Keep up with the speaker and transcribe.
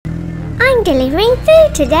I'm delivering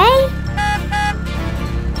food today.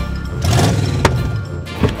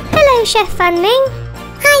 Hello, Chef Funling.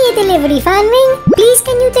 Hiya, Delivery Funling. Please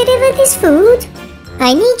can you deliver this food?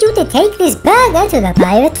 I need you to take this burger to the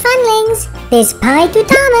Pirate Funlings, this pie to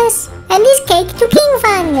Thomas, and this cake to King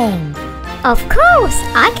Funling. Of course,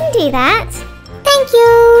 I can do that. Thank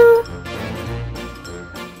you.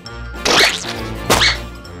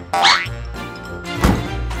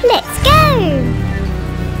 Let's go!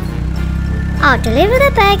 I'll deliver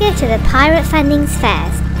the burger to the Pirate Funlings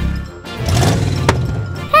first.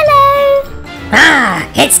 Hello!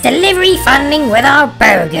 Ah, it's Delivery Funling with our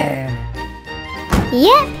burger.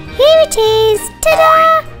 Yep, here it is.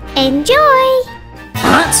 Ta-da! Enjoy!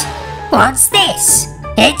 What? What's this?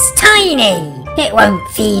 It's tiny. It won't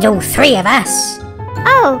feed all three of us.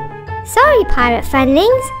 Oh, sorry, Pirate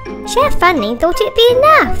Funlings. Chef Funling thought it'd be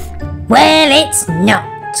enough. Well, it's not.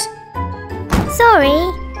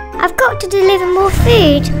 Sorry, I've got to deliver more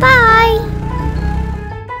food. Bye!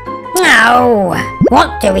 Oh,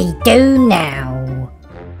 what do we do now?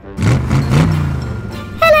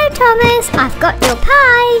 Hello, Thomas. I've got your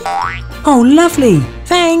pie. Oh, lovely.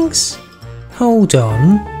 Thanks. Hold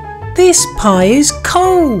on. This pie is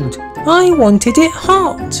cold. I wanted it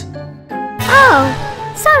hot.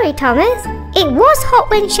 Oh, sorry, Thomas. It was hot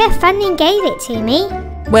when Chef Funling gave it to me.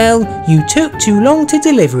 Well, you took too long to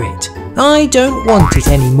deliver it. I don't want it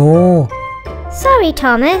anymore. Sorry,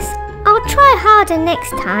 Thomas. I'll try harder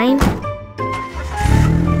next time.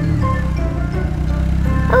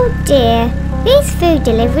 Oh dear, these food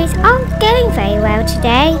deliveries aren't going very well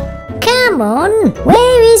today. Come on,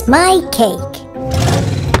 where is my cake?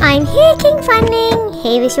 I'm here, King Funling.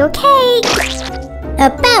 Here is your cake.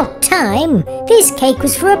 About time. This cake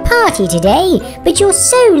was for a party today, but you're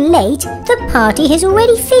so late, the party has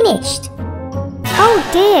already finished. Oh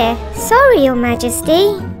dear, sorry, Your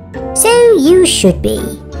Majesty. So you should be.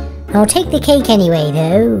 I'll take the cake anyway,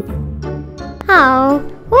 though. Oh,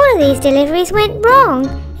 all of these deliveries went wrong,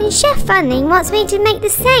 and Chef Funling wants me to make the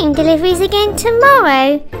same deliveries again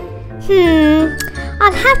tomorrow.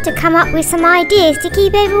 I'll have to come up with some ideas to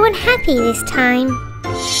keep everyone happy this time.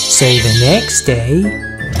 So the next day...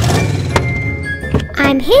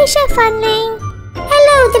 I'm here, Chef Funling.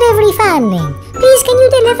 Hello, Delivery Funling. Please can you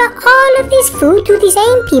deliver all of this food to the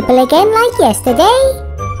same people again like yesterday?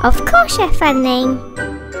 Of course, Chef Funling.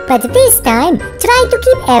 But this time, try to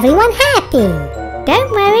keep everyone happy.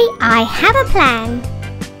 Don't worry, I have a plan.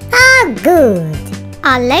 Ah, good.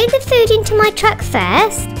 I'll load the food into my truck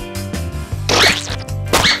first.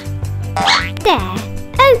 There.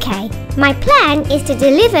 Okay, my plan is to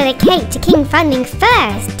deliver the cake to King Funling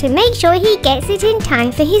first to make sure he gets it in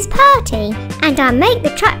time for his party. And I'll make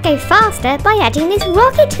the truck go faster by adding this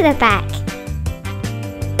rocket to the back.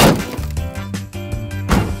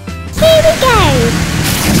 Here we go!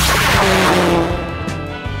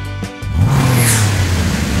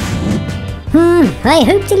 I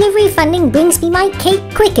hope Delivery Funling brings me my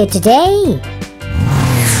cake quicker today.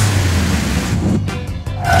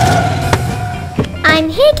 I'm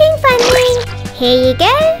here, King Funling. Here you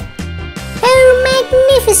go. Oh,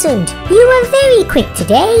 magnificent! You were very quick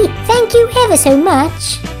today. Thank you ever so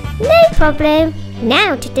much. No problem.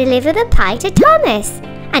 Now to deliver the pie to Thomas.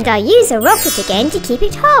 And I'll use a rocket again to keep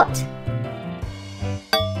it hot.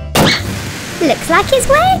 Looks like it's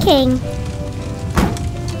working.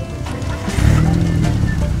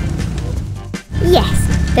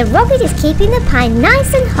 Yes, the rocket is keeping the pie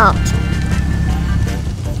nice and hot.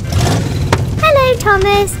 Hello,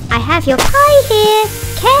 Thomas. I have your pie here.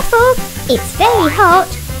 Careful, it's very hot.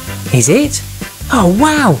 Is it? Oh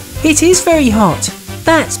wow, it is very hot.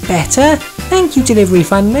 That's better. Thank you, Delivery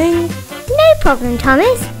Funling. No problem,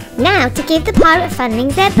 Thomas. Now to give the Pirate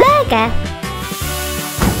Funlings their burger.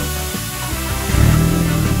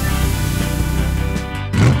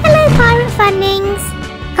 Hello, Pirate Funlings.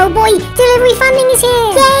 Oh boy, Delivery Funling is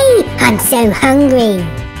here! Yay! I'm so hungry.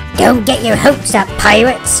 Don't get your hopes up,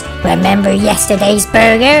 pirates. Remember yesterday's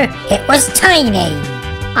burger? It was tiny.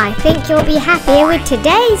 I think you'll be happier with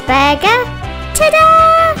today's burger.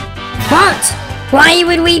 Ta-da! What? Why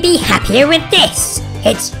would we be happier with this?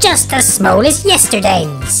 It's just as small as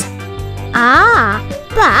yesterday's. Ah,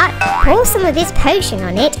 but pour some of this potion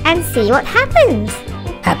on it and see what happens.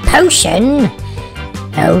 A potion?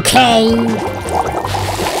 Okay.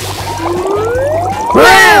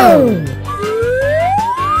 Whoa!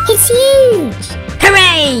 It's huge!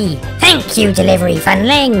 Hooray! Thank you, Delivery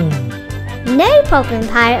Funling. No problem,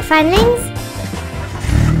 Pirate Funlings.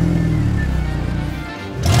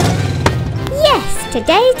 Yes,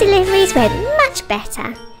 today's deliveries went much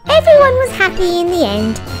better. Everyone was happy in the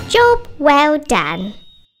end. Job well done.